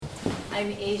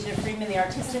I'm Asia Freeman, the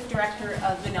Artistic Director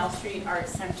of Bunnell Street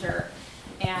Arts Center,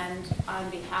 and on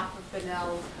behalf of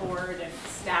Bunnell's board and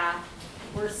staff,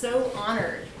 we're so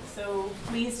honored, so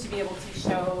pleased to be able to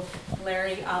show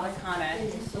Larry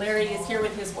Ahvakana. Larry is here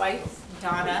with his wife,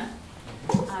 Donna,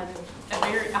 a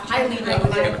highly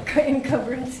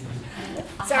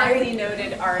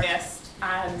noted artist.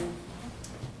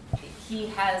 He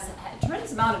has a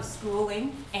tremendous amount of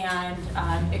schooling and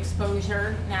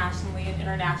exposure nationally and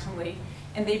internationally,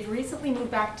 and they've recently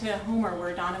moved back to Homer,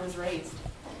 where Donna was raised.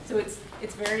 So it's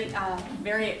very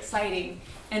very exciting.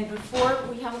 And before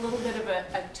we have a little bit of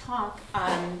a talk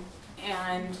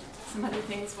and some other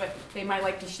things what they might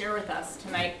like to share with us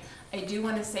tonight, I do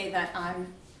want to say that on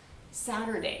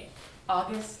Saturday,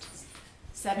 August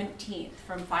 17th,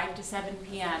 from 5 to 7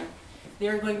 p.m.,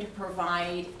 they're going to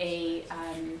provide a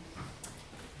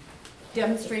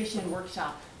demonstration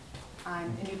workshop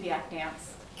on Ulaaq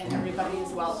dance, and everybody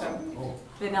is welcome.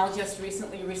 Bunnell just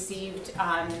recently received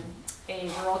a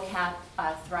Rural Cap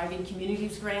Thriving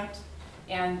Communities grant,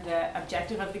 and the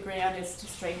objective of the grant is to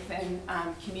strengthen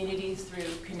communities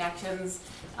through connections,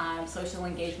 social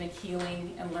engagement,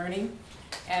 healing, and learning.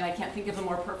 And I can't think of a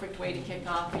more perfect way to kick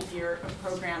off a year of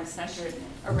programs centered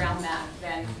around that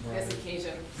than this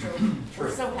occasion. So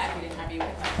we're so happy to have you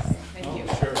with us. Thank you.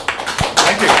 Sure.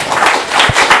 Thank you.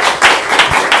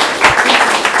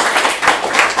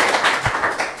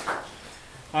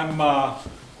 I'm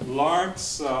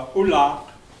Lawrence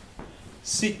Ulaaq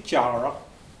Sikjara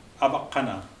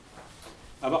Ahvakana.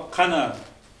 Ahvakana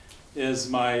is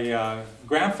my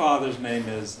grandfather's name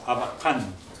is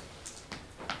Ahvakana.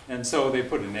 And so they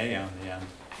put an A on the end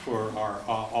for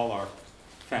all our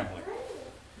family.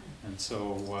 And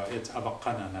so it's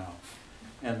Ahvakana now.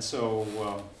 And so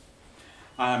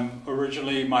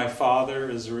my father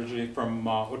is originally from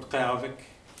Ulaaq,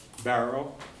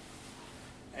 Barrow.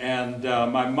 And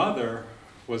my mother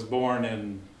was born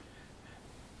in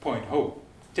Point Hope,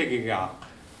 Tigigaq.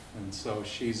 And so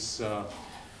she's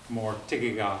more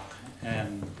Tigigaq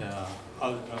and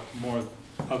more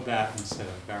of that instead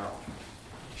of Barrow.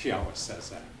 She always says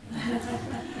that.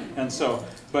 And so,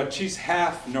 but she's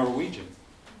half Norwegian.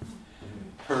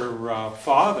 Her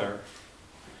father,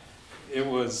 it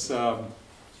was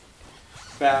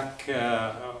back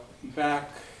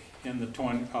in the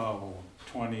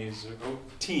 20s,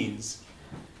 teens,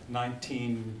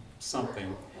 19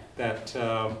 something, that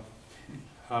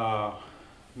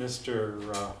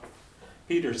Mr.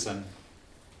 Peterson,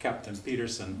 Captain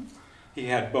Peterson, he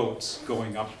had boats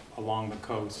going up along the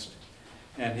coast,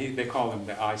 and they called him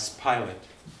the ice pilot.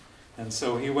 And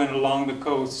so he went along the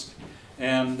coast,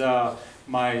 and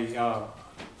my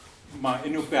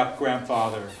Inupiaq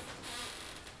grandfather,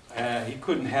 he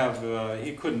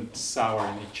couldn't sour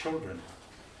any children.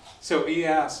 So he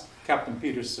asked Captain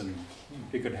Peterson if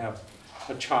he could have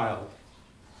a child.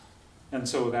 And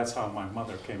so that's how my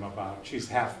mother came about. She's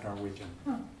half Norwegian.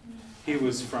 He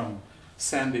was from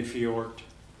Sandefjord,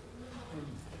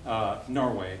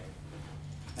 Norway.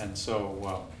 And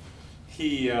so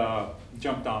he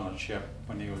jumped on a ship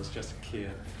when he was just a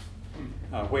kid,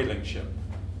 a whaling ship.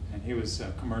 And he was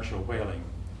commercial whaling.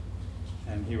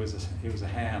 And he was a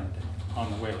hand on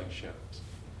the whaling ships.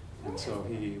 And so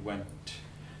he went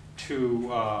to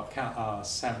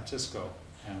San Francisco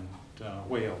and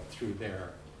whaled through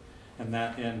there.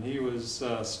 And he was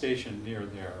stationed near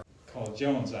there, called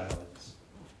Jones Islands.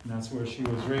 And that's where she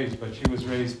was raised, but she was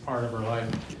raised part of her life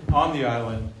on the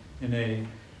island in an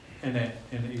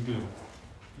igloo.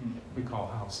 We call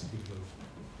house igloo.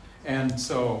 And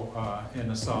so in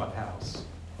a sod house.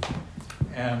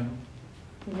 And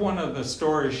one of the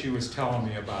stories she was telling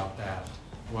me about that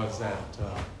was that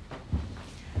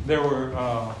there were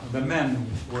the men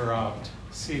were out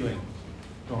sealing,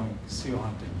 going seal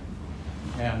hunting,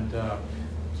 and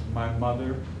my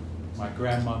mother, my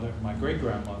grandmother, my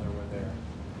great-grandmother were there,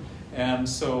 and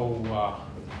so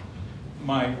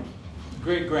my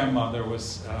great-grandmother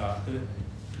was.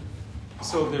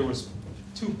 So there was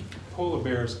two polar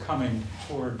bears coming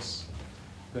towards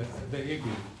the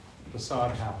igloo, the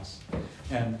sod house,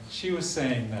 and she was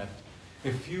saying that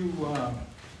if you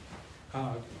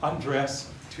undress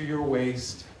to your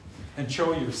waist and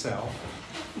show yourself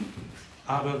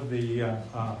out of the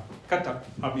katak,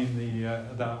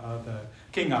 the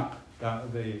kingak,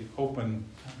 the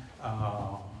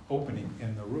opening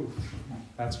in the roof.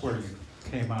 That's where you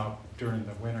came out during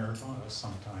the winter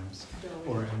sometimes,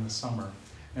 or in the summer,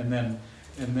 and then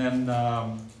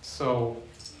so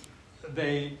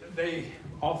they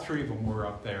all three of them were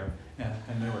up there,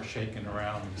 and they were shaking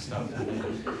around and stuff,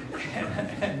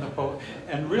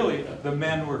 and really the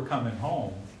men were coming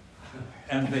home,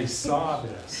 and they saw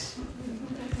this,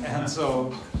 And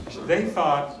so they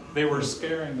thought they were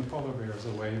scaring the polar bears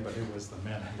away, but it was the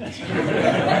men. That's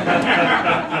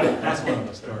one of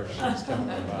the stories she was telling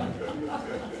me about.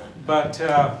 But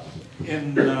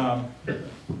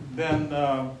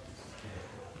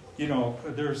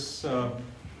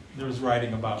there's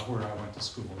writing about where I went to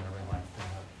school and everything like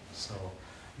that. So,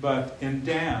 but in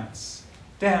dance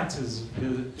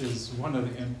is one of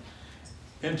the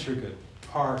intricate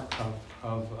part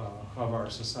of our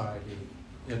society.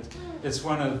 It's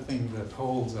one of the things that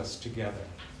holds us together.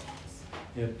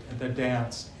 The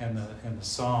dance and the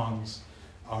songs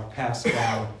are passed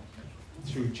down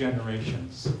through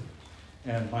generations.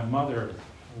 And my mother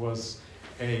was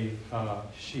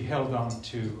she held on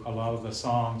to a lot of the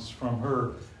songs from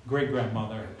her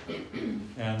great-grandmother.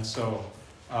 And so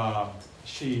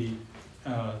she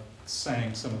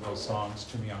sang some of those songs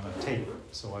to me on a tape.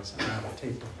 So I have a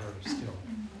tape of her still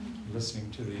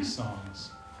listening to these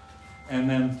songs. And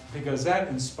then, because that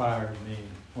inspired me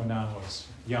when I was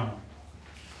young,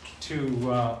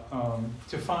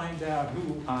 to find out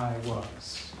who I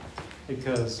was.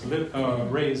 Because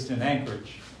raised in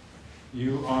Anchorage,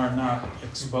 you are not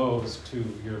exposed to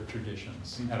your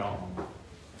traditions at all.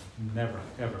 Never,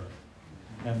 ever.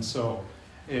 And so,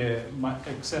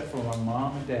 except for my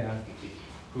mom and dad,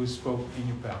 who spoke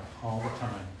Inupiaq all the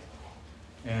time,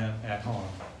 and at home,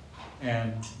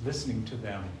 and listening to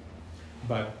them,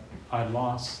 but I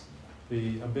lost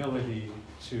the ability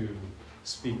to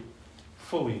speak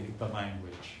fully the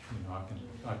language.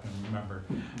 I can remember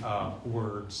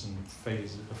words and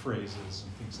phrases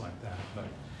and things like that.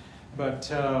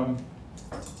 But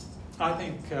I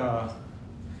think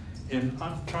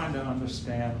I'm trying to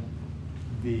understand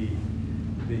the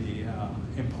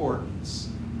importance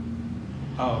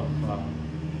of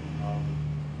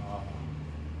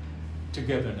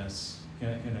togetherness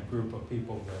in a group of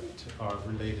people that are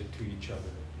related to each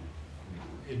other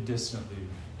distantly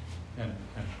and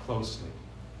closely.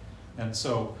 And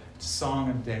so song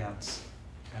and dance,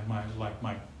 and my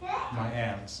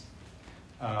aunts,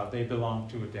 they belong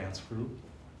to a dance group,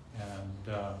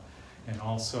 and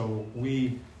also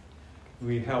we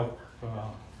help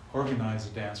organize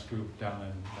a dance group down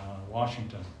in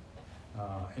Washington,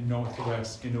 in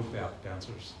Northwest Inupiaq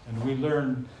dancers, and we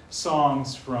learn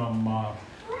songs from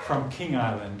King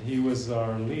Island. He was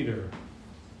our leader,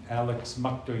 Alex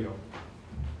Maktoyo,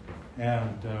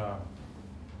 and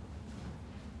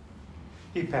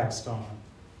he passed on,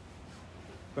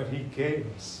 but he gave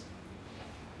us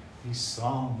these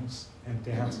songs and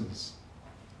dances,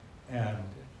 and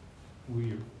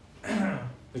we,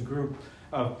 the group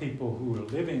of people who were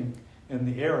living in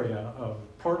the area of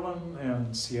Portland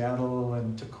and Seattle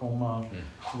and Tacoma,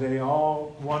 they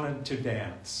all wanted to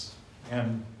dance.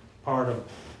 And part of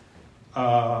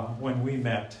when we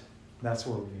met, that's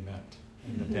where we met,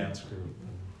 in the dance group.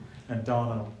 And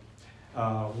Donna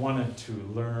wanted to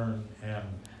learn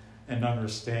and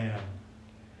understand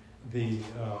the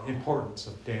importance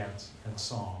of dance and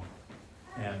song,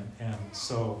 and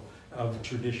so of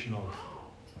traditional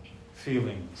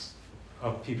feelings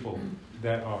of people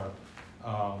that are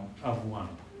of one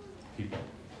people,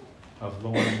 of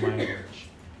Loan language.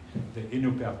 The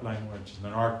Inupiaq language is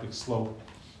an Arctic slope,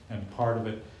 and part of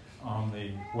it on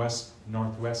the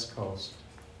northwest coast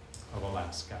of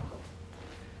Alaska.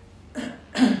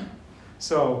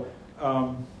 So,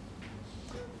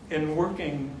 in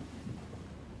working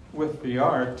with the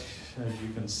art, as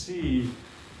you can see,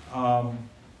 I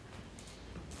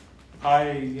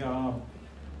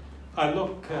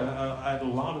look at a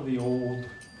lot of the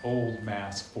old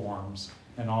mask forms,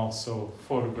 and also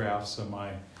photographs of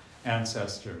my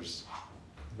ancestors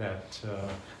that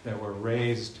were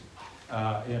raised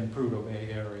in Prudhoe Bay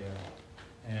area,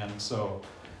 and so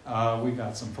we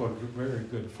got some very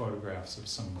good photographs of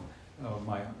some of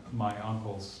my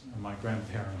uncles and my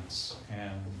grandparents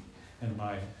and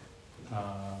my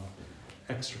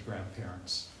extra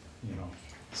grandparents,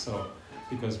 So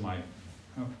because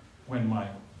when my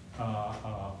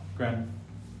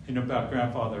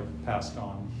grandfather passed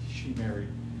on, she married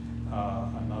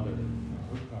another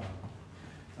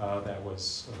that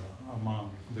was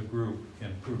among the group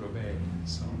in Prudhoe Bay.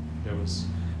 So there was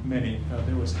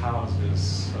there was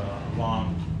houses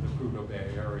along the Prudhoe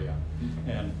Bay area,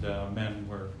 and men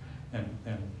were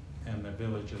and the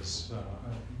villages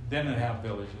didn't have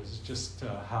villages, just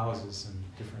houses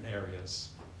in different areas,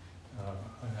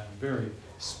 and very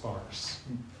sparse.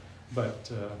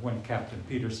 But when Captain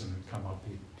Peterson had come up,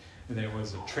 there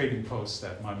was a trading post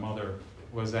that my mother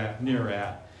was near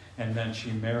at, and then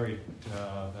she married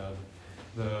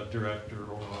the director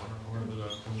or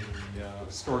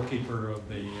the storekeeper of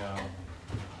the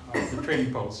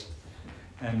trading post,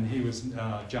 And he was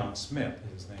John Smith,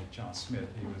 his name John Smith.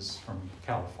 He was from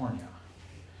California.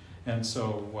 And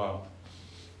so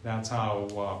that's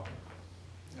how,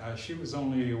 she was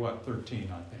only,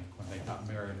 13, I think, when they got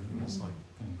married. He was like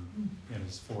in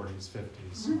his 40s,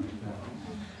 50s, something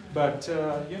like that. But,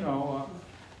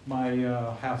 my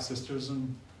half-sisters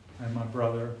and my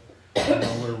brother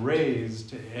were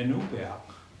raised in Ulaaq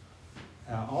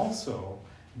also,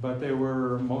 but they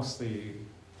were mostly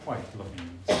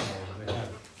white-looking. So they had a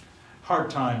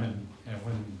hard time, and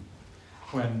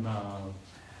when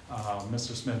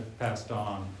Mr. Smith passed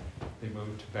on, they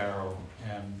moved to Barrow,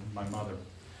 and my mother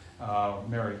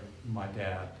married my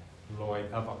dad,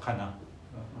 Lloyd Ahvakana,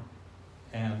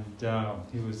 and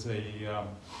he was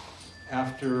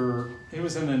he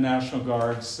was in the National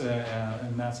Guards,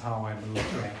 and that's how I moved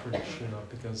to Anchorage,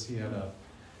 because he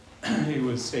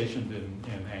was stationed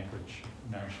in Anchorage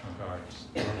National Guards,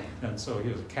 and so he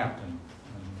was a captain in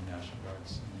the National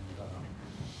Guards.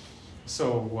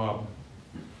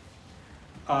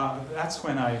 And that's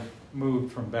when I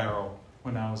moved from Barrow,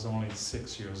 when I was only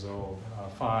 6 years old,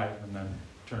 5, and then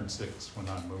turned 6 when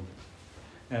I moved.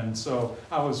 And so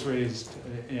I was raised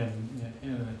in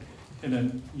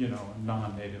a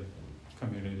non-native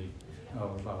community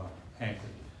of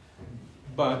Anchorage.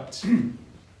 But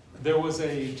there was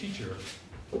a teacher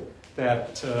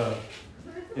that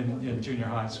in junior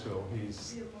high school,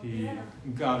 he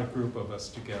got a group of us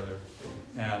together,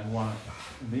 and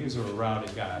these were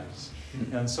rowdy guys.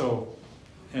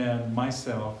 And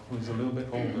myself, who was a little bit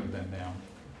older than them,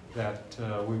 that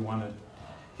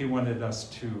he wanted us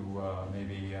to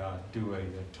maybe do a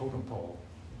totem pole.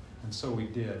 And so we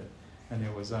did. And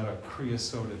it was out of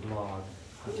creosoted log,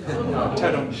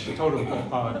 telephone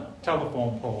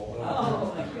pole.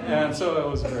 Oh, my God. And so it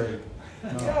was it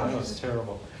was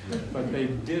terrible. But they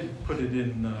did put it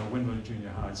in Wynwood Junior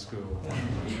High School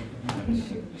and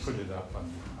put it up.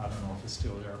 I don't know if it's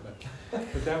still there, but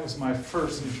that was my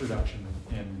first introduction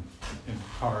in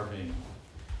carving.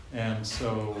 And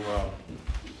so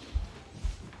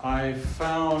I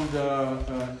found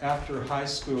after high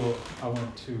school, I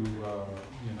went to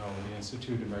the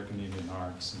Institute of American Indian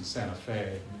Arts in Santa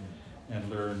Fe, and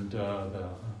learned the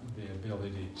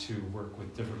ability to work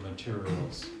with different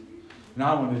materials. And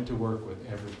I wanted to work with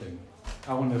everything.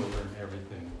 I wanted to learn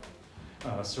everything: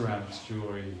 ceramics,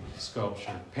 jewelry,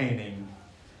 sculpture, painting,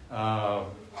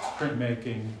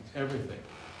 printmaking, everything.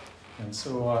 And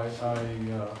so I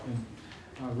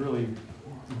really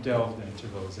delved into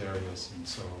those areas, and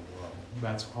so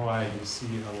that's why you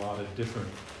see a lot of different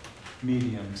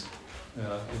mediums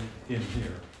in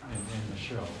here, in the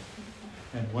show.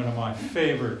 And one of my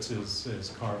favorites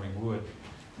is carving wood,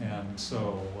 and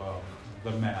so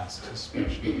the mask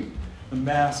especially. The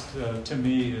mask to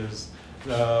me is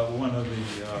one of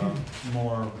the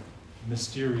more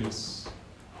mysterious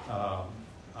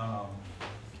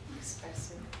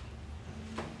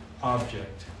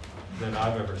object that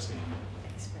I've ever seen.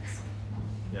 Expressive.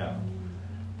 Yeah.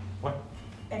 What?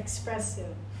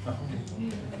 Expressive. Oh.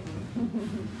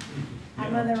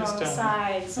 I'm on the Just wrong tell me.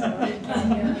 side, so you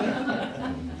can't hear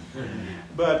me.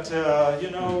 But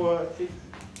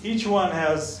each one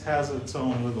has its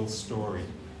own little story,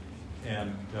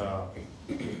 and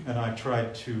I try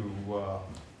to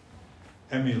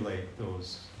emulate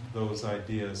those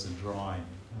ideas in drawing,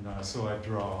 and so I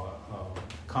draw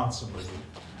constantly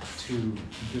to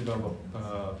develop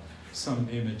some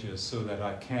images so that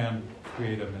I can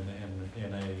create them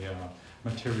in a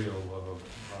material of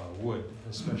wood,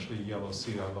 especially yellow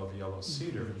cedar. I love yellow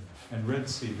cedar and red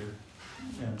cedar,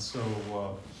 and so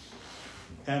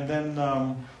and then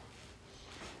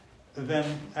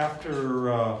after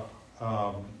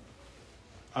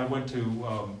I went to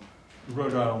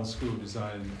Rhode Island School of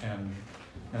Design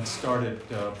and started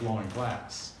blowing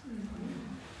glass,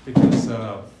 because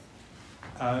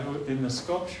in the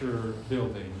sculpture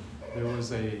building there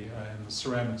was in the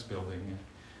ceramics building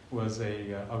was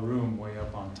a room way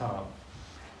up on top,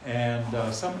 and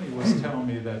somebody was telling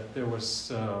me that there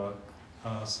was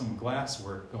some glass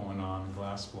work going on,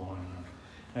 glass blowing,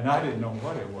 and I didn't know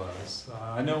what it was.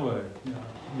 I know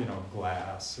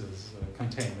glass is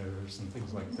containers and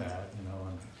things like that, and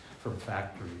from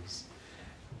factories.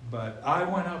 But I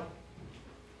went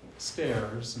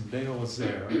upstairs, and Dale was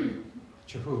there,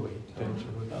 Chihuly,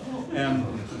 and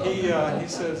he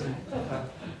says,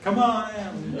 "Come on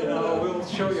in, we'll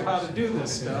show you how to do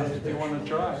this stuff if you want to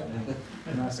try it."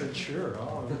 And I said, "Sure,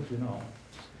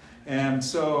 And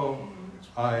so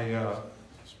I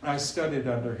studied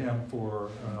under him for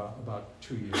about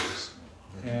 2 years,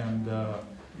 and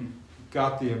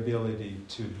got the ability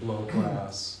to blow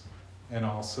glass, and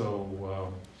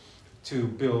also to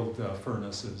build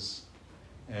furnaces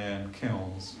and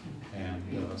kilns, and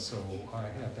so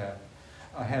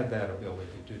I had that ability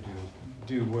to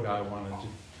do what I wanted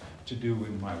to do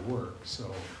in my work.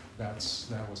 So that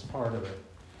was part of it.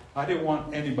 I didn't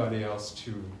want anybody else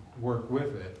to work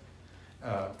with it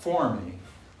for me,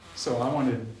 so I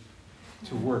wanted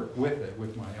to work with it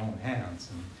with my own hands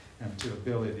and to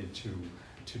ability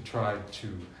to try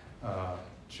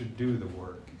to do the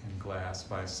work in glass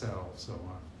myself.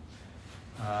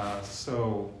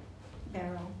 So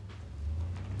Barrel.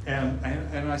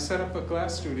 And I set up a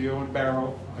glass studio in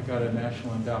Barrow. I got a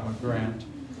National Endowment grant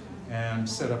and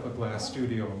set up a glass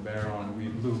studio in Barrow, and we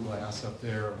blew glass up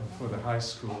there for the high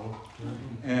school.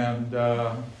 And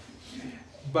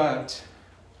but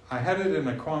I had it in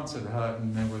a Quonset hut,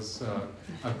 and there was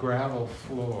a gravel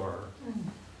floor,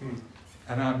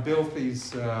 and I built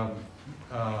these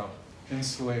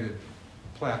insulated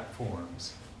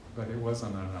platforms, but it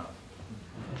wasn't enough.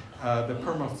 The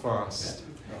permafrost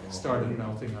started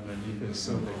melting underneath it,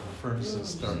 so the furnaces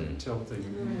started tilting,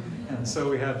 and so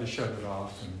we had to shut it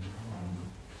off.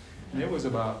 And it was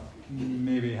about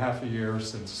maybe half a year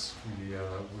since we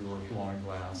were blowing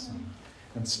glass,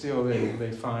 and still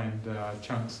they find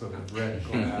chunks of red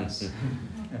glass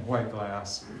and white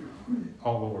glass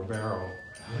all over Barrow,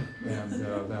 and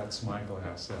that's my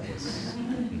glass.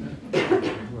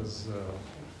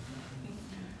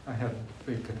 I had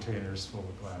big containers full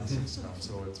of glass and stuff,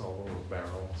 so it's all over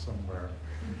Barrow somewhere.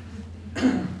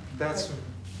 That's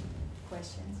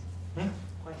Questions?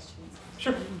 Questions?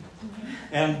 sure.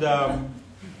 And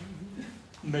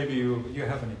maybe you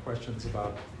have any questions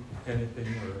about anything,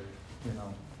 or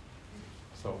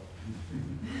so.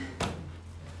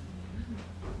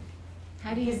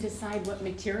 How do you decide what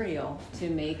material to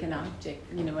make an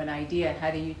object, an idea? How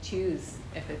do you choose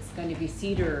if it's going to be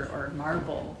cedar or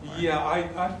marble? Yeah,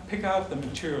 I pick out the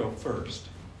material first.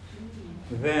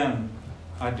 Then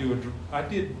I did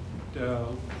a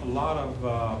lot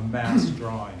of mass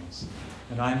drawings,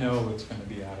 and I know it's going to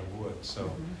be out of wood.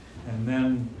 So, and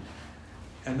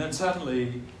then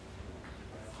suddenly,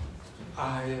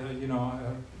 I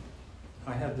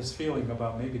had this feeling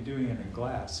about maybe doing it in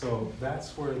glass. So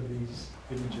that's where these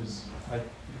images, I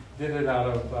did it out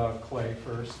of clay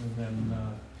first, and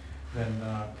then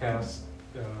cast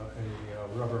a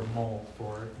rubber mold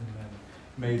for it, and then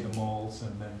made the molds,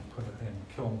 and then put it in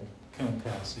kiln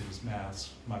cast these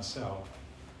masks myself.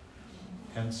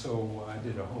 And so I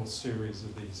did a whole series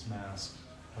of these mask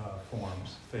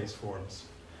forms, face forms,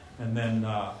 and then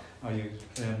I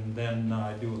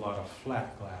do a lot of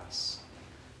flat glass.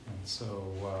 And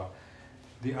so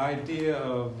the idea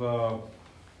of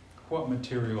what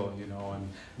material, and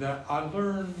that I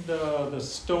learned the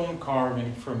stone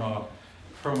carving from an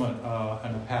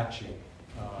Apache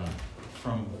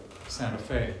from Santa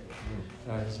Fe.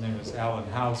 His name is Alan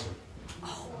Hauser,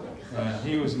 and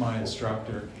he was my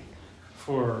instructor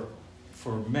for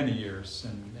many years,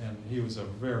 and he was a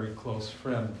very close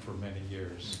friend for many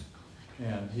years,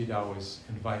 and he'd always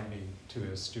invite me to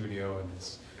his studio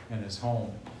and his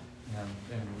home,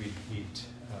 and we'd meet,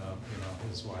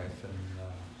 his wife,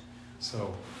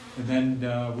 and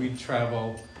then we'd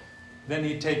travel. Then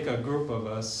he'd take a group of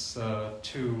us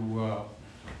to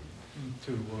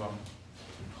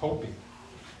Hopi.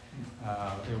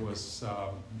 It was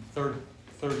Third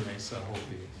Mesa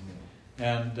Hopi,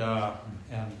 and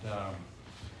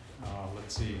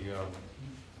let's see,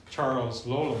 Charles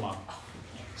Loloma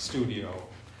studio,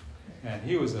 and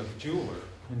he was a jeweler.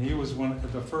 And he was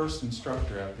the first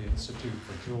instructor at the Institute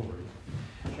for Jewelry.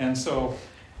 And so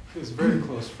he was very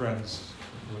close friends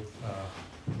with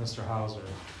Mr. Hauser.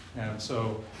 And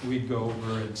so we'd go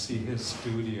over and see his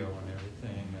studio and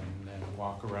everything, and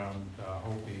walk around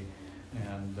Hopi.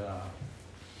 And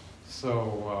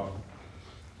so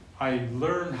I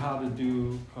learned how to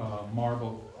do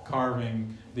marble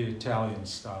carving, the Italian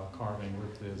style carving,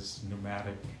 with this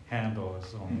pneumatic handle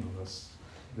as only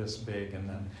this big, and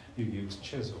then you use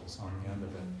chisels on the end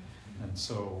of it. And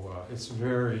so it's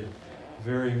very,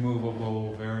 very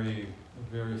movable, very,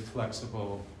 very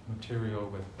flexible material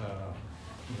with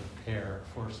air,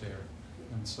 forced air.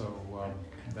 And so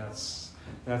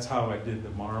that's how I did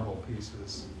the marble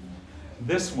pieces.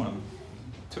 This one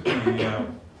took me,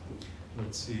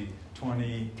 let's see,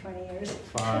 20 years.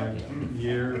 5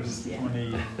 years,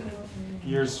 20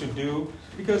 years to do,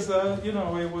 because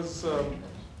it was.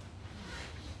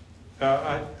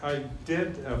 I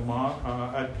did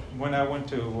when I went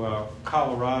to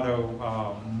Colorado,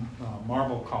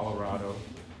 Marble, Colorado,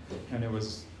 and it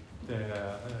was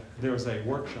there was a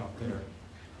workshop there.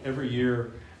 Every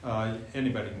year,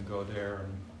 anybody can go there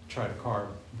and try to carve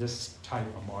this type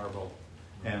of marble,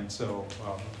 And so,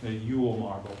 the Yule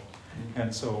marble.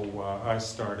 And so I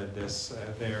started this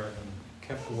there and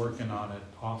kept working on it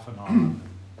off and on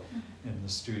in the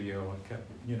studio, and kept,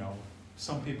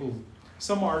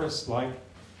 some artists like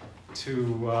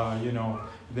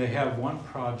to, they have one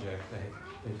project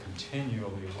they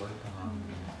continually work on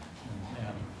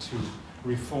and to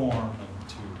reform and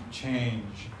to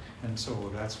change, and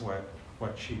so that's what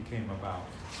she came about.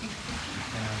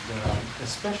 And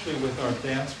especially with our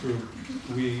dance group,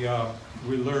 we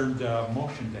learned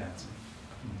motion dancing.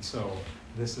 And so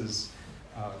this is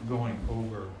going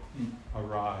over a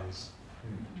rise,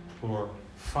 or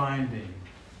finding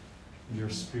your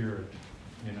spirit,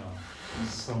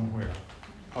 somewhere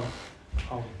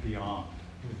out beyond.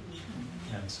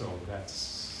 And so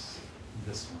that's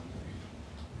this one.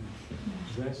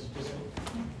 Does that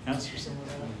answer some of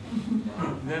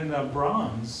that? Then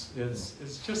bronze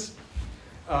is just,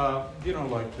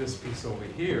 like this piece over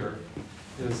here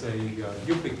is a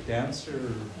Yupik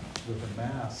dancer with a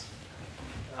mask.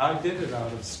 I did it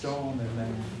out of stone and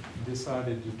then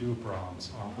decided to do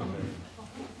bronze off of it.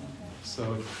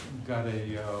 So got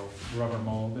a rubber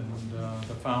mold, and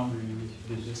the foundry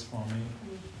did this for me.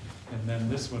 And then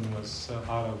this one was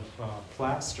out of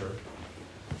plaster,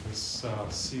 this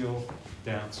seal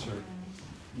dancer,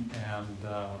 and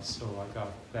so I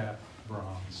got that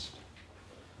bronzed.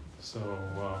 So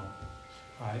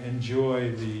I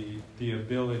enjoy the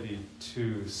ability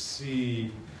to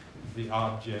see the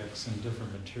objects in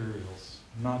different materials,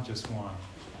 not just one,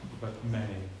 but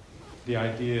many. The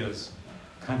ideas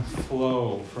kind of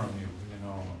flow from you,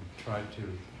 try to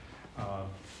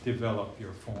develop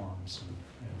your forms. And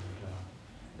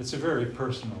it's a very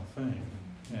personal thing,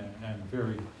 and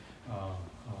very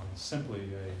simply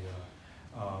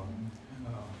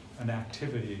an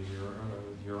activity,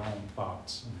 your own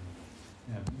thoughts,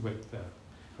 and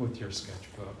with your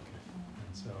sketchbook.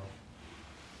 And so,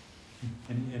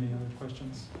 any other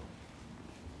questions?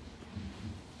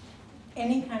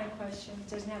 Any kind of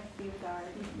questions, doesn't have to be a guard,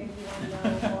 maybe you want to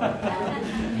know more about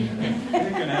You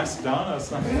can ask Donna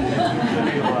something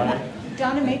that you like.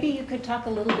 Donna, maybe you could talk a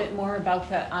little bit more about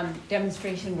the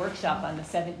demonstration workshop on the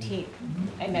 17th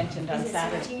I mentioned on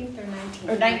Saturday. Is it 17th or 19th?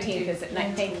 Or 19th, is it?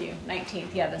 Thank you.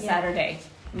 19th, yeah, the Saturday,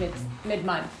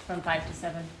 mid-month from 5 to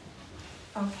 7.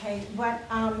 Okay,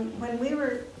 when we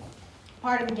were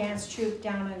part of a dance troupe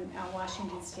down in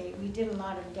Washington State, we did a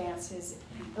lot of dances,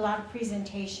 a lot of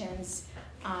presentations.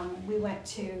 We went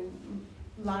to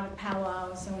a lot of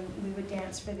powwows, and we would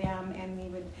dance for them, and we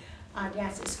would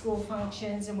dance at school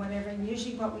functions and whatever. And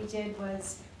usually what we did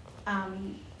was,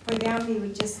 for them, we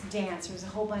would just dance. There was a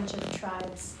whole bunch of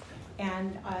tribes,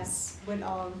 and us would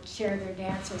all share their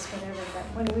dances, whatever. But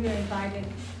when we were invited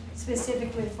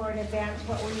specifically for an event,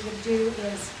 what we would do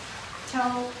is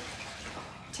tell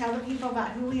the people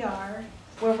about who we are,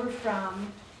 where we're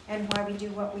from, and why we do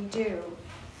what we do.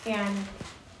 And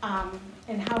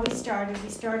how we started. We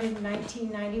started in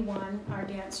 1991, our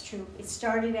dance troupe. It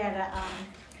started at a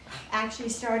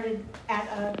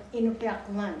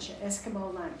Ulaaq lunch, an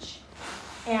Eskimo lunch.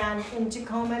 And in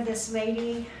Tacoma, this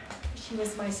lady, she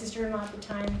was my sister-in-law at the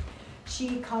time,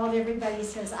 she called everybody,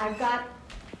 says, I got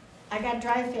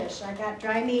dry fish, I got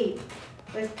dry meat.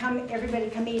 Everybody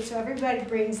come eat. So everybody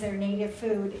brings their native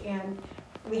food, and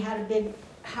we had a big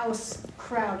house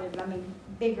crowded. I mean,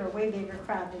 way bigger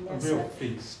crowd than this. A real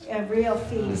feast. A real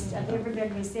feast, and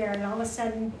everybody was there. And all of a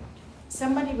sudden,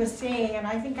 somebody was saying, and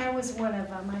I think I was one of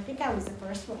them. I think I was the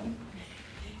first one.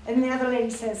 And the other lady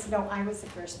says, no, I was the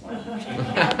first one.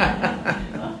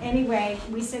 Anyway,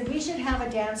 we said we should have a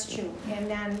dance troupe. And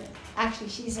then, actually,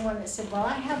 she's the one that said, well,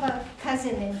 I have a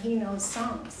cousin and he knows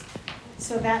songs.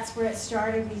 So that's where it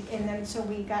started. And then so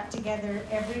we got together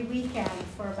every weekend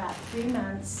for about 3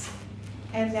 months.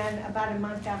 And then about a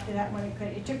month after that, when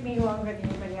it took me longer than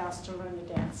anybody else to learn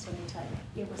to dance, let me tell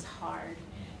you. It was hard.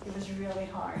 It was really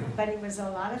hard. But it was a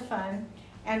lot of fun.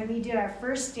 And we did our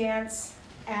first dance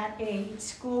at a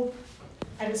school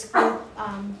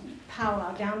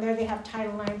powwow. Down there they have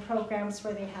Title IX programs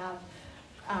where they have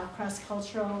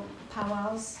cross-cultural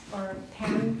powwows or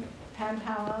pan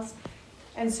powwows.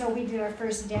 And so we did our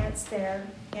first dance there,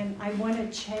 and I won a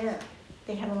chair.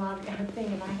 They had a lot of thing,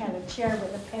 and I had a chair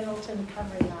with a Pendleton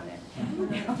covering on it.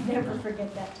 I'll never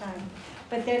forget that time.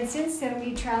 But then since then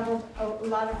we traveled a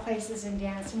lot of places and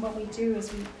dance, and what we do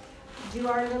is we do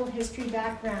our little history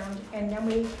background, and then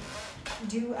we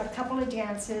do a couple of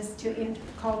dances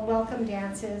called welcome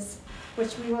dances,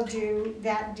 which we will do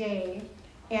that day.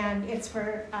 And it's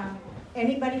for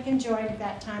anybody can join at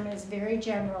that time. It's very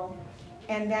general.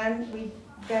 And then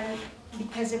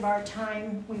because of our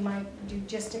time, we might do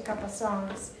just a couple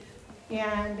songs.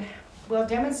 And we'll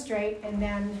demonstrate, and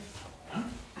then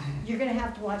you're gonna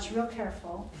have to watch real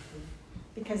careful,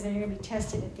 because then you're gonna be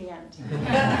tested at the end.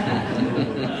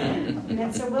 And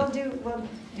then, so we'll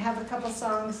have a couple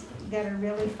songs that are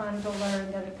really fun to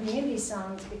learn, that are community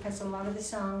songs, because a lot of the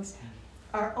songs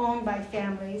are owned by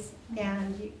families,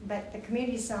 but the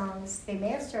community songs, they may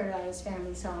have started out as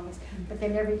family songs, but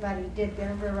then everybody did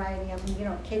their variety of them. You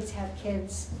know, kids have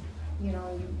kids, you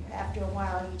know, after a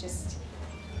while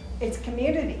it's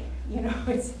community, you know,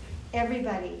 it's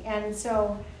everybody. And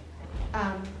so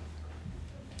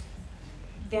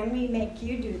then we make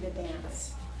you do the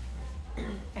dance.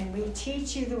 And we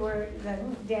teach you the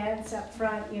dance up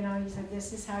front, you know, you said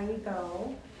this is how you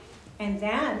go. And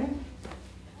then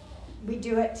we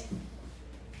do it,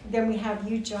 then we have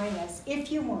you join us.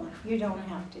 If you want, you don't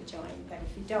have to join, but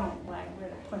if you don't, well, we're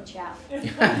gonna punch you out.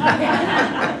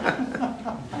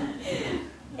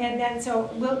 And then so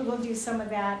we'll do some of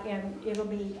that, and it'll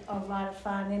be a lot of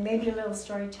fun, and maybe a little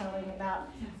storytelling about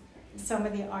some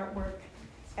of the artwork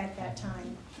at that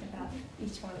time about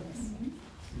each one of us.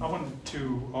 I wanted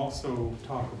to also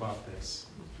talk about this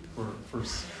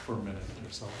for a minute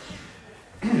or so.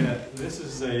 Yeah, this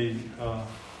is an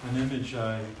image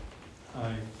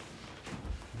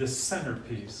this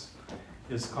centerpiece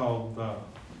is called the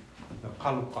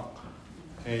Ulaaq,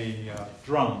 a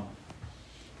drum,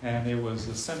 and it was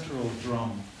the central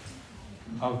drum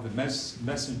of the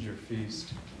messenger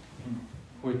feast,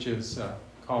 which is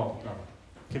called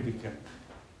Kibike.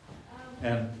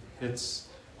 And it's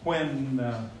when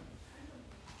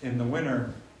in the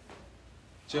winter,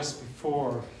 just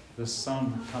before the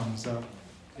sun comes up,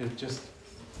 it just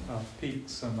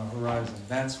peaks on the horizon.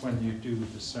 That's when you do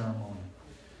the ceremony.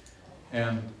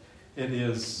 And it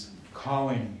is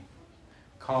calling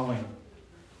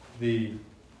the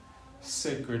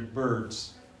sacred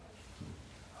birds,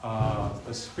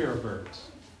 the spirit birds,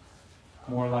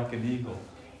 more like an eagle,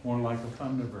 more like a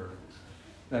thunderbird,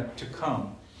 that to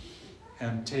come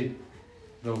and take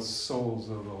those souls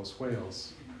of those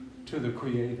whales to the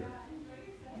Creator.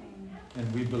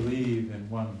 And we believe in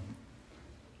one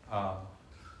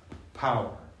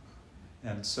power.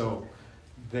 And so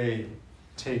they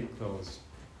take those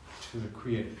to the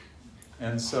Creator.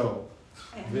 And so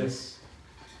this...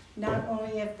 Not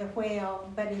only of the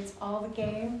whale, but it's all the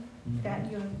game that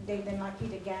they've been lucky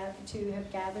to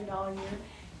have gathered all year,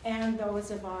 and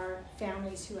those of our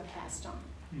families who have passed on.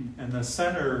 And the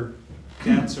center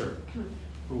dancer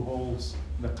who holds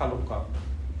the Ulaaq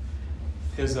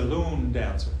is a loon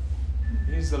dancer.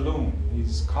 He's the loon.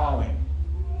 He's calling.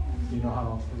 You know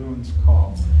how loons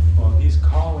call. Well, he's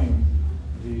calling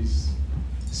these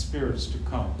spirits to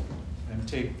come and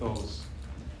take those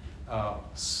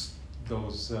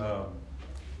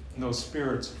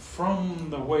spirits from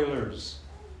the whalers,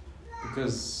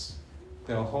 because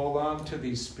they'll hold on to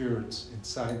these spirits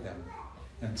inside them.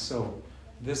 And so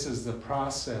this is the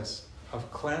process of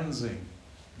cleansing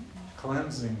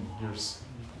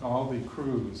all the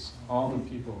crews, all the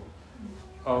people,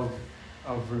 of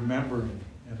remembering,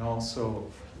 and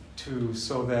also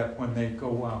so that when they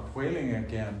go out whaling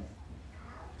again,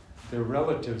 their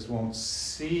relatives won't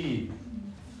see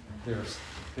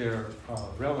their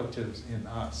relatives in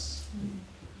us.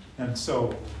 And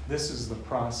so this is the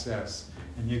process,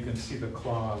 and you can see the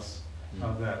claws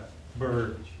of that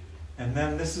bird. And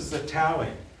then this is the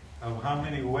tally of how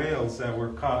many whales that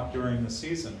were caught during the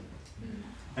season.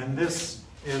 And this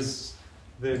is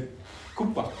the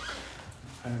kupak,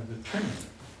 the trimming.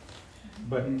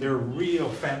 But they're real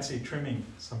fancy trimming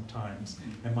sometimes.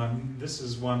 And this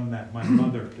is one that my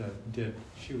mother did.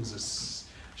 She was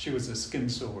a skin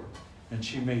sewer, and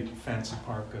she made fancy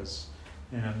parkas.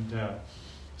 And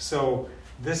so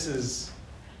this is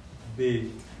the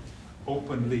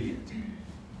open lead,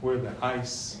 where the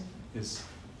ice is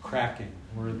cracking,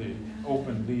 where the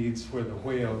open leads, where the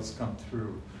whales come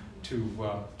through to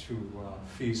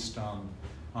feast on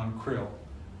krill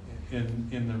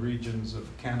in the regions of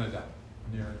Canada,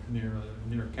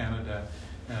 near Canada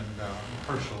and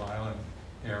Herschel Island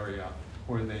area,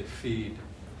 where they feed.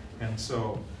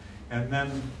 And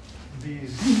then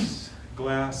these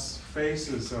glass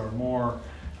faces are more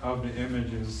of the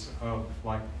images of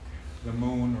like the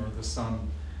moon or the sun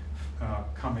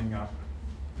coming up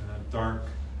dark,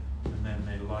 and then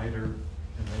they lighter,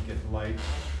 and they get light.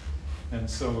 And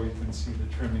so you can see the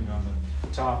trimming on the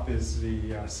top is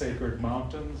the sacred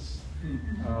mountains,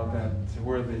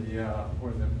 where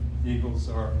the eagles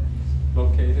are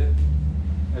located.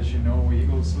 As you know,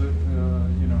 eagles live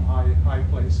high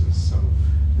places, so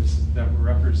that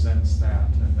represents that,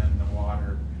 and then the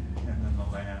water, and then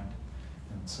the land.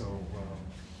 And so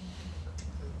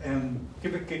and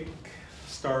Kibikik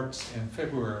starts in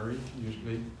February,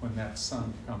 usually when that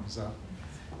sun comes up.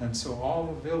 And so all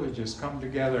the villages come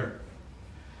together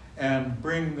and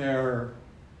bring their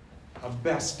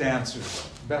best dancers,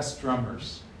 best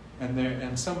drummers,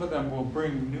 and some of them will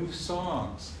bring new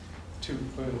songs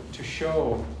to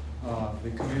show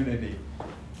the community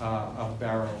of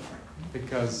Barrow,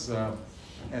 because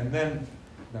and then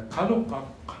the kalupak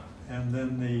and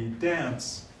then the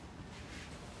dance.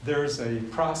 There's a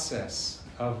process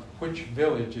of which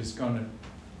village is going to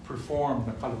perform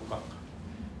the kalupak,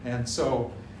 and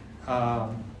so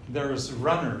there's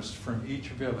runners from each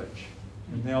village,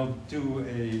 and they'll do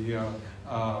a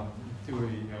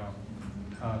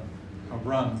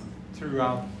run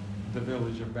throughout the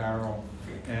village of Barrow,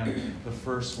 and the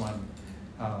first one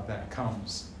that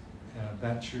comes,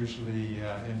 that's usually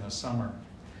in the summer,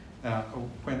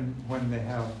 when they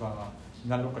have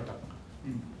nalukatak,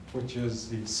 which is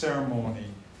the ceremony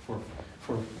for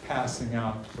passing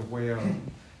out the whale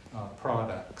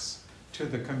products to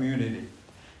the community.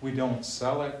 We don't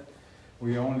sell it,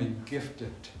 we only gift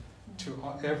it to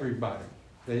everybody.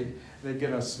 They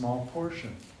get a small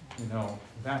portion, you know.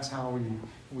 That's how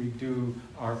we do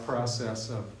our process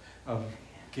of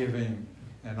giving,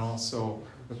 and also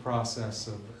the process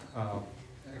of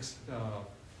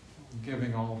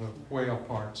giving all the whale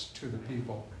parts to the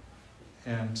people.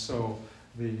 And so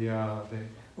the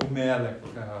Umelek,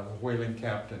 the whaling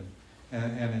captain,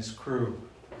 and his crew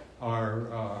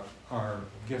are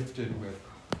gifted with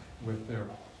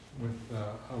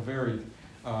a very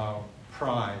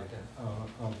pride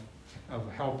of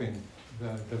helping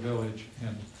the village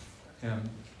and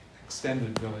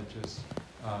extended villages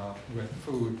with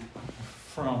food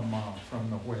from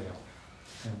the whale.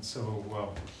 And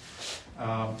so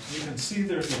you can see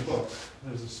there's a book.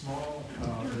 There's a small,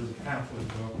 there's a pamphlet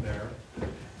book there,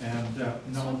 and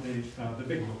no, the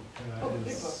big book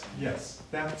is, big book. Yes,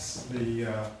 that's the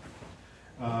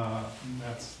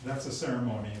that's a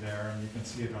ceremony there, and you can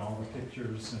see it in all the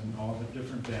pictures and all the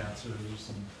different dancers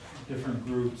and different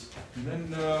groups. And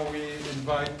then we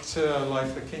invite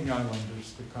like the King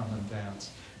Islanders to come and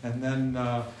dance. And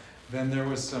then there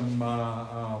was some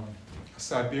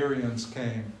Siberians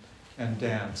came and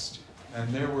danced,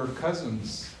 and there were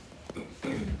cousins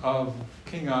of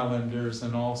King Islanders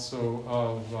and also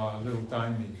of Little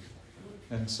Daimi.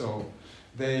 And so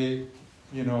they,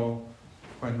 you know,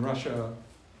 when Russia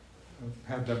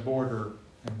had the border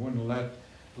and wouldn't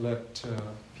let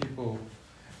people,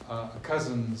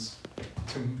 cousins,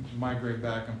 to migrate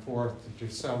back and forth to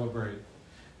celebrate,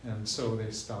 and so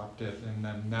they stopped it. And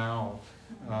then now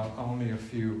only a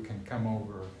few can come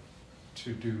over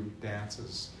to do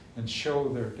dances and show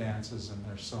their dances and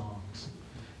their songs.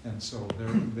 And so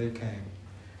they came.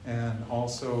 And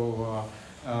also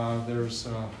there's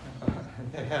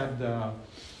they had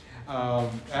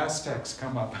Aztecs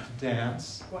come up and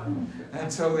dance. Wow.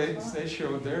 And so they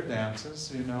showed their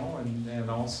dances, you know, and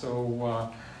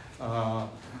also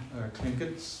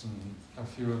Tlinkits and a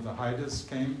few of the Haidas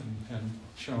came and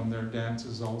shown their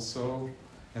dances also.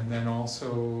 And then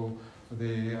also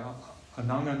the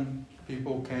Anangan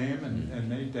people came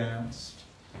and they danced.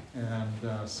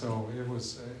 And so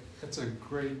it's a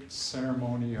great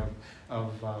ceremony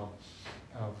of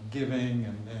giving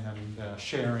and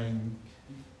sharing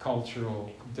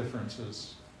cultural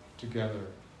differences together.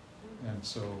 And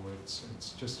so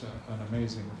it's just an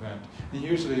amazing event. And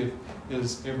usually it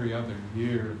is every other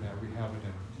year that we have it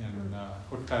in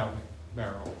Ulaaq,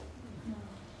 Barrow.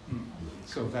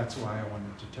 So that's why I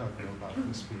wanted to tell you about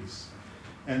this piece.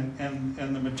 And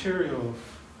the material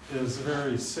is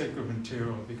very sacred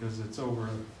material because it's over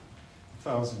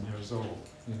 1,000 years old.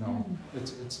 You know,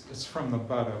 it's from the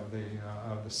butt of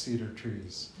the cedar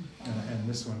trees, and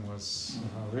this one was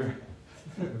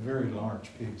a very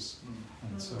large piece,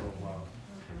 and so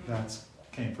that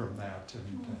came from that.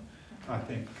 And I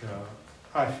think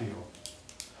I feel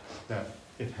that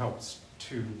it helps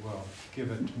to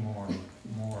give it more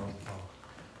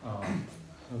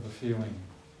of the feeling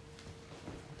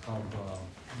of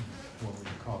what would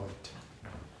you call it,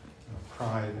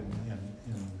 pride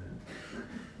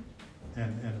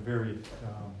and a very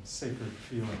sacred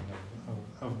feeling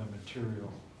of the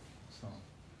material. So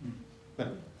but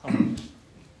I want to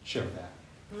share that.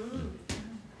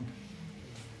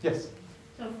 Yes?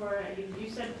 So for, you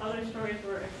said other stories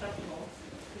were acceptable.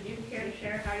 Would you care to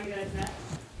share how you guys met?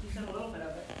 You said a little bit of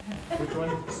it. Which one?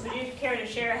 Would you care to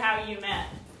share how you met?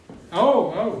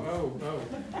 Oh.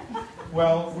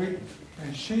 Well,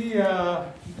 she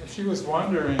was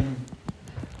wondering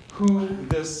who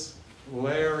this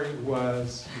Larry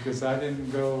was, because I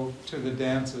didn't go to the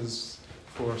dances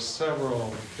for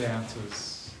several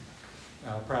dances,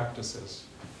 practices.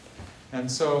 And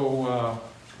so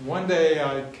one day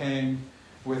I came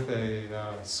with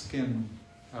a skin.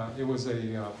 It was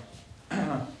a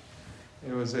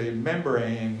it was a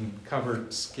membrane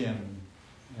covered skin,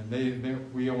 and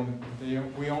we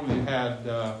only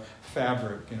had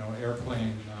fabric,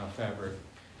 airplane fabric,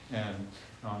 and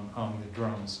on the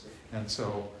drums. And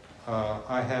so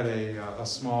I had a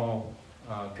small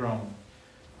drum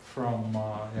from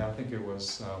I think it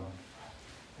was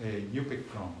a Yupik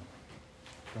drum,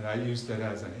 but I used it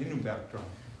as an Inupiaq drum.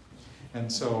 And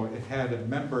so it had a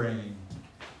membrane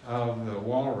of the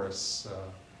walrus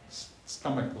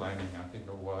stomach lining, I think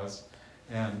it was.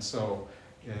 And so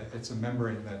it's a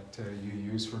membrane that you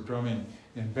use for drumming.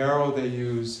 In Barrow, they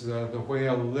use the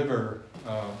whale liver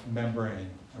membrane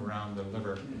around the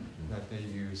liver that they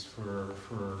use for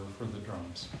the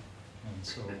drums. And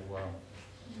so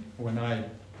when I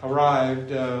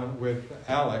arrived with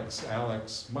Alex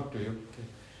Mukduyuk,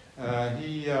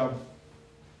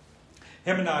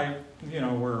 him and I,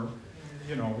 were,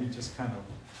 we just kind of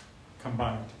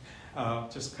combined,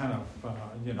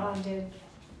 Bonded.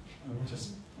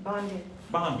 Just Bonded.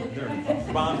 there we go,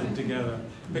 bonded together,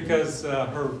 because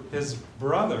his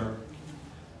brother,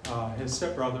 his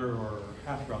stepbrother or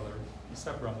half-brother,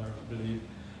 stepbrother, I believe,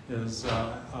 is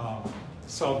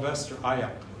Sylvester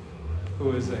Ulaaq,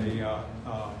 who is a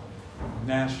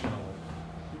national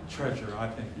treasure, I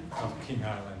think, of King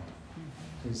Island.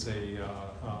 He's a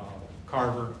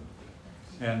carver,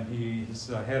 and he's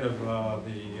head of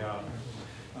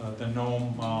the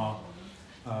Nome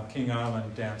King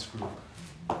Island dance group,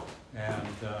 and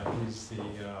he's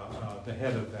the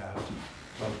head of that,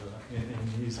 and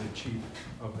he's the chief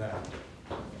of that,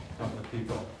 of the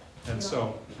people. And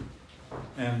so,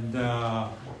 and go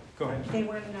ahead. They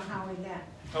want to know how we met.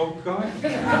 Oh, go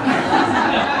ahead.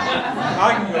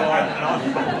 I can go on and on.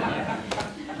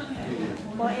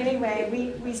 Well, anyway,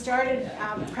 we started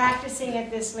practicing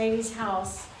at this lady's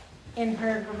house in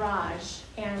her garage,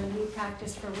 and we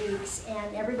practiced for weeks,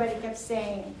 and everybody kept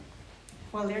saying,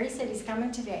 well, Larry said he's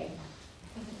coming today.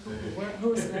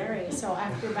 Who's Larry? So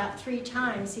after about 3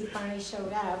 times, he finally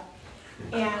showed up.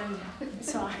 And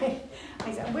so I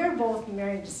said, we're both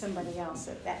married to somebody else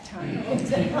at that time.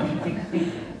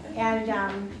 And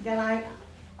then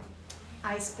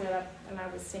I split up, and I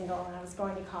was single, and I was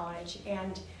going to college.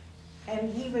 And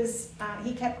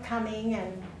he kept coming,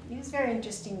 and he was a very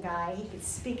interesting guy. He could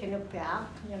speak Inupiaq,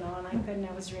 and I couldn't.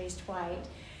 I was raised white.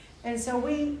 And so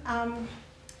we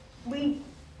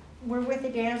were with the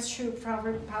dance troupe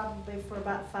probably for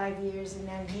about 5 years, and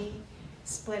then he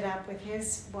split up with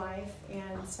his wife,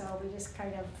 and so we just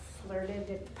kind of flirted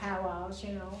at the powwows,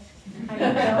 I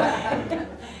don't know.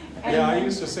 Yeah, I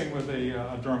used to sing with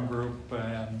a drum group,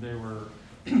 and they were,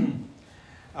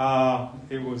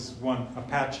 it was one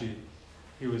Apache.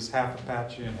 He was half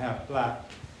Apache and half black.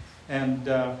 And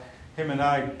him and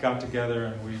I got together,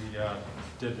 and we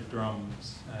did the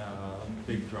drums,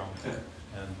 big drums,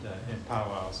 and in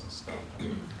powwows and stuff.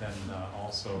 And then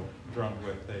also drummed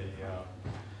with a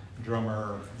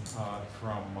drummer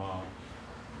from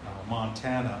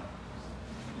Montana,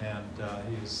 and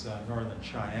he's Northern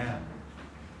Cheyenne,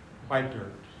 white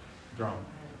dirt drum,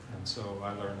 and so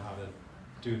I learned how to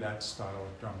do that style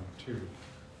of drumming too.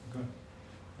 Good.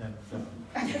 And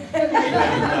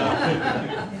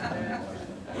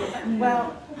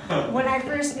well, when I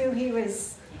first knew he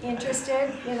was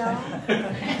interested,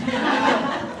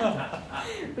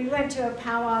 we went to a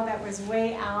powwow that was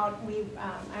way out.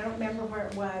 I don't remember where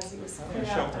it was. It was put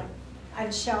out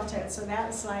on Shelton, so that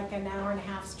was like an hour and a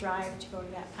half's drive to go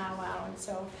to that powwow. And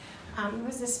so it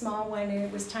was a small one, and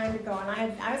it was time to go.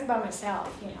 And I was by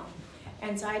myself,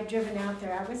 and so I had driven out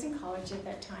there. I was in college at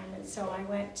that time, and so I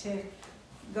went to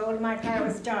go to my car. It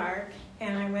was dark,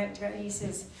 and I went to it, and he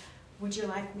says, would you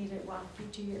like me to walk you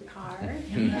to your car?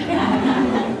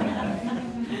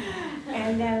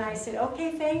 And then I said,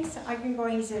 okay, thanks, I can go.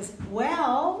 And he says,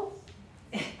 well,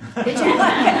 would you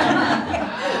like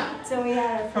it? So we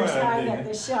had our first ride at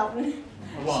the Shelton.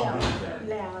 Long.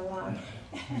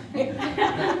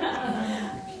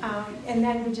 And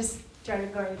then we just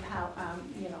started going to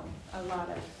a lot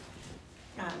of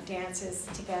dances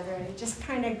together, and it just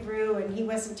kind of grew, and he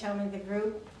wasn't telling the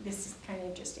group. This is kind of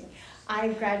interesting. I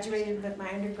graduated with my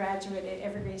undergraduate at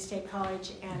Evergreen State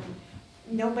College, and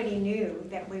nobody knew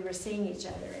that we were seeing each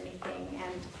other or anything.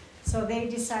 And so they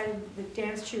decided, the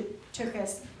dance troupe took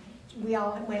us, we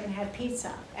all went and had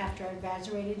pizza after I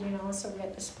graduated, so we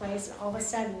had this place all of a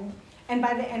sudden.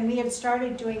 And we had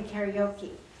started doing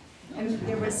karaoke. And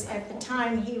there was, at the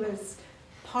time, he was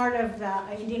part of the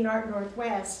Indian Art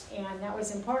Northwest, and that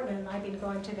was important, and I've been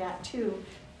going to that too.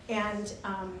 And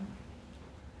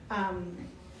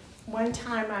one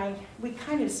time we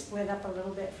kind of split up a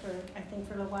little bit for a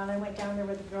little while. I went down there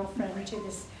with a girlfriend to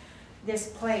this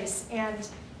place, and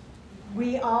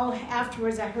we all,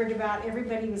 afterwards I heard about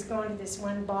everybody was going to this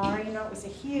one bar. It was a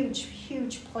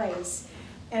huge place,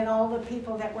 and all the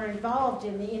people that were involved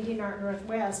in the Indian Art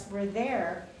Northwest were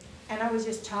there, and I was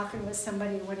just talking with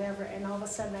somebody or whatever, and all of a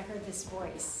sudden I heard this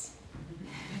voice.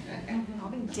 I'll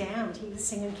be damned, he was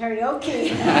singing karaoke.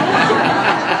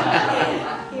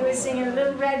 He was singing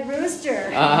Little Red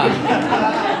Rooster.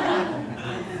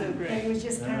 And it was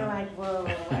just kind of like, whoa,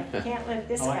 I can't let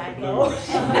this guy go.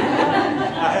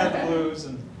 I had the blues,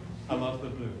 and I love the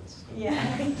blues. So. Yeah.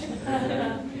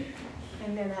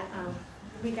 And then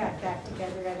we got back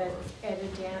together at a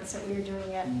dance that we were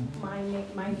doing at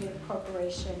my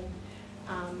corporation.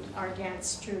 Our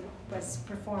dance troupe was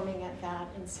performing at that,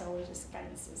 and so we just kind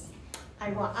of says,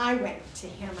 I went to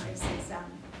him, I says,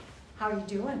 how are you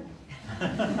doing?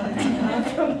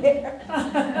 From there.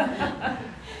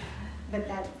 But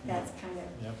that's kind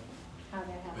of how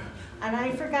that happened. And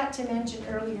I forgot to mention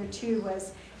earlier too,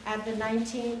 was at the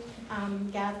 19th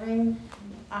gathering,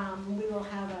 we will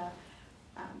have a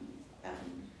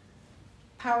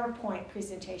PowerPoint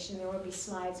presentation. There will be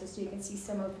slides so you can see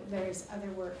some of Larry's other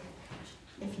work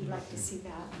if you'd like to see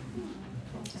that.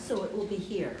 So it will be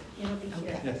here. It'll be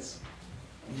here. Yes.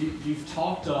 You've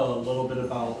talked a little bit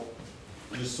about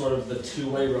just sort of the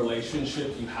two-way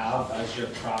relationship you have as you're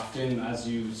crafting, as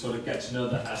you sort of get to know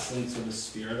the essence or the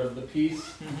spirit of the piece.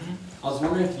 Mm-hmm. I was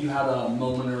wondering if you had a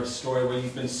moment or a story where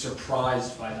you've been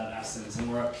surprised by that essence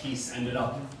and where a piece ended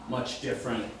up much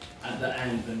different at the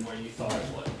end than where you thought it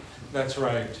would. That's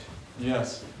right.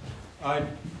 Yes. I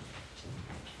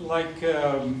like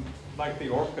the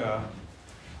orca.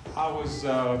 I was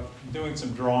doing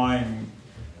some drawing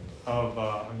of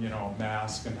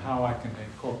mask and how I can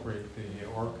incorporate the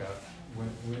orca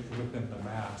within the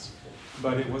mask.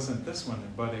 But it wasn't this one,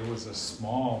 but it was a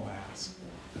small mask,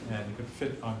 and it could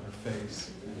fit on your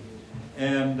face.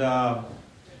 And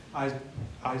I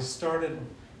started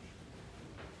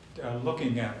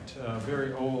looking at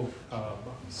very old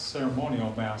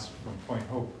ceremonial masks from Point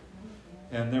Hope,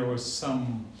 and there was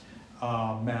some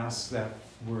masks that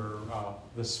were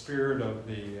the spirit of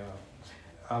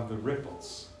the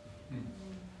ripples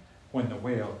when the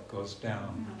whale goes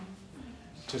down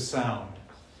to sound,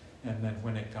 and then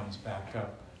when it comes back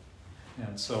up.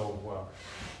 And so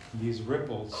these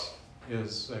ripples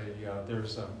is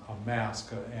there's a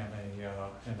mask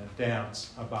and a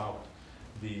dance about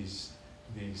these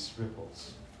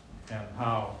ripples, and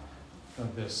how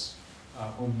this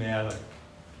Ulaaq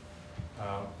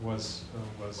was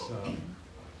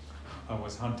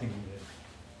hunting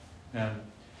it,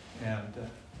 and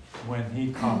when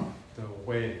he caught the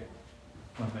whale,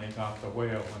 when they got the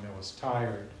whale when it was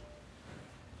tired,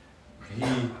 he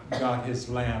got his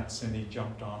lance and he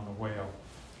jumped on the whale,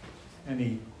 and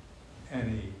he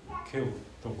killed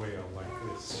the whale like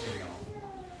this,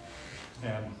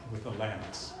 and with a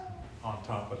lance on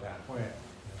top of that whale,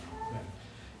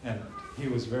 and he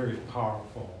was very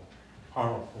powerful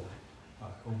Ulaaq,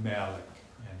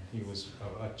 and he was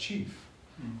a chief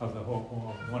of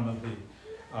one of the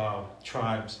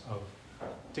tribes of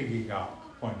Tigigap,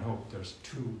 Point Hope. There's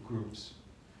two groups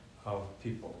of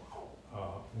people.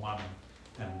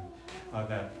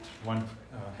 That one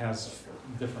has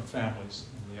different families,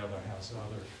 and the other has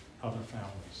other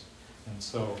families. And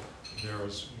so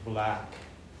there's black,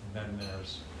 and then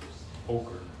there's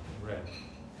ochre, red,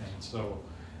 and so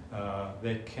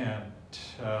they can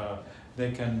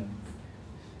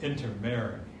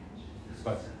intermarry,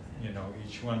 but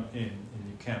each one you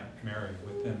can't marry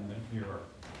within your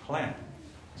clan.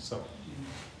 So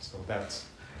that's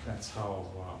how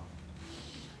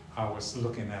I was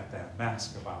looking at that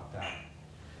mask about that.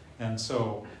 And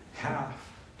so half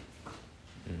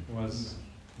was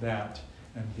that,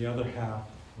 and the other half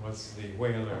was the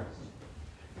whaler.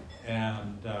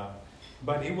 And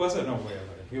but he wasn't a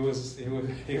whaler. He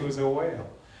was a whale.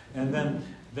 And then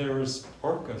there was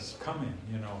orcas coming,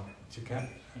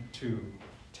 to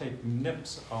take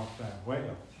nips off that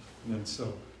whale. And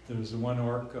so there's one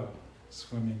orca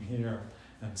swimming here,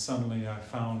 and suddenly I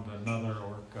found another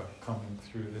orca coming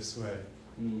through this way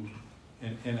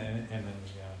in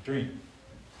a dream.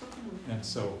 And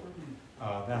so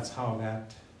that's how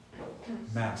that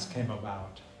mask came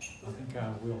about. I think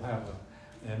we'll have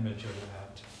an image of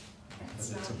that.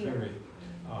 But it's a very,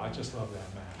 I just love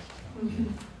that mask.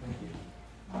 Thank you.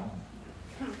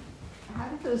 How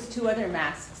did those two other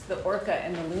masks, the orca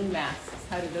and the loon masks,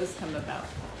 how did those come about?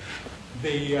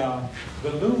 The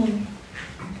loon,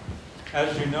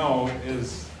 as you know,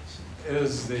 is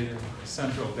the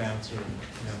central dancer,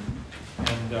 and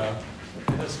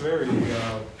in this very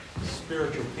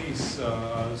spiritual piece,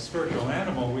 spiritual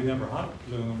animal, we never hunt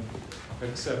loon,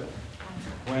 except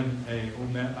when a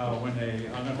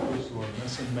anakusu or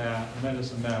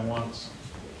medicine man wants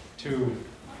to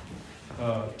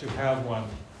have one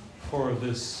for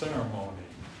this ceremony.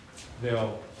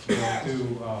 They'll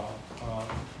do a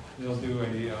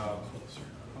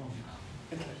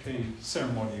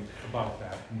ceremony about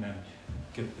that, and then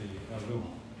get the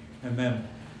loon. And then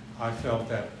I felt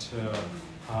that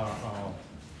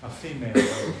a female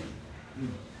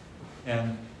loon,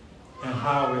 and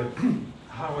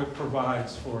how it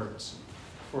provides for its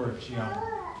young.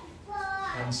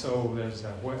 And so there's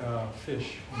a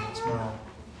fish in its mouth,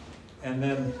 and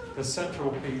then the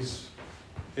central piece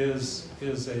is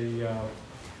a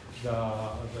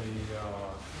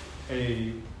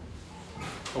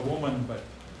woman, but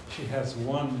she has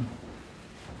one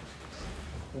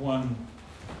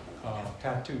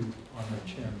tattoo on her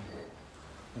chin,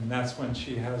 and that's when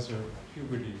she has her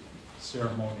puberty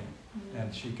ceremony,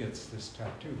 and she gets this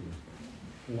tattoo,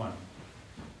 one.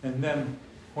 And then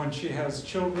when she has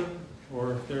children,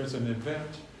 or if there's an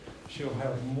event, she'll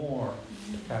have more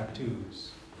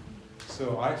tattoos.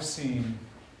 So I've seen,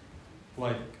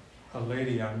 like a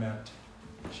lady I met,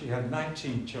 she had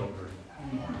 19 children,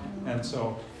 and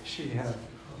so she had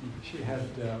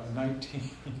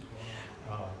 19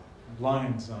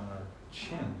 lines on her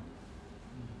chin,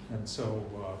 and so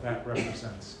that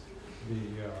represents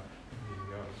the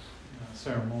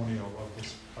ceremonial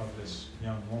of this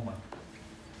young woman.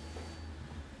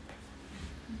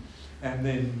 And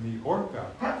then the orca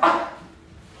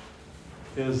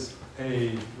is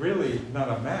really not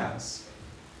a mask.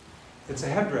 It's a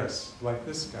headdress like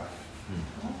this guy.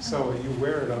 So you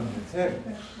wear it on your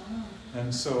head.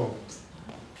 And so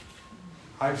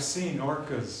I've seen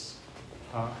orcas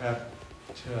at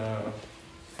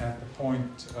the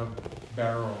point of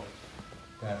barrel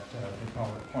that they call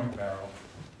it point barrel,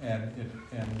 and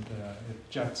it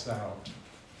juts out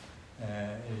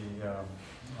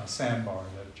a sandbar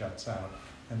that juts out,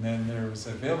 and then there was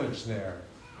a village there,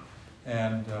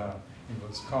 and it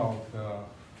was called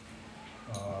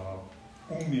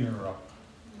Ulaaq,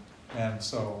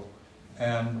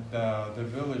 and the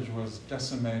village was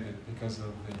decimated because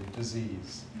of the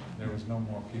disease. There was no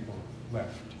more people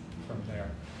left from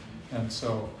there, and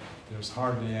so there's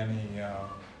hardly any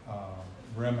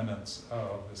remnants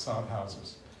of the sod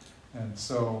houses. And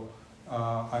so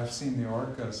I've seen the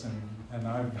orcas, and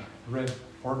I've read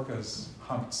orcas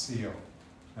hunt seal,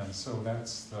 and so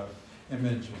that's the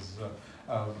images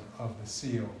of the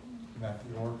seal, that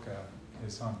the orca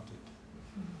is hunted.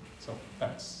 So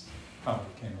that's how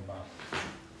it came about.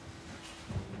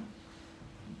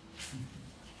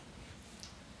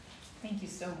 Thank you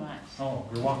so much. Oh,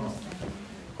 you're welcome.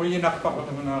 Thank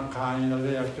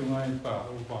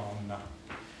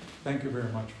you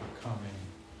very much for coming.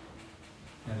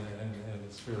 And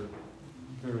it's very,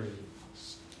 very,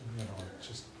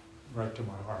 just right to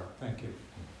my heart. Thank you.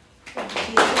 Thank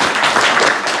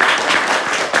you.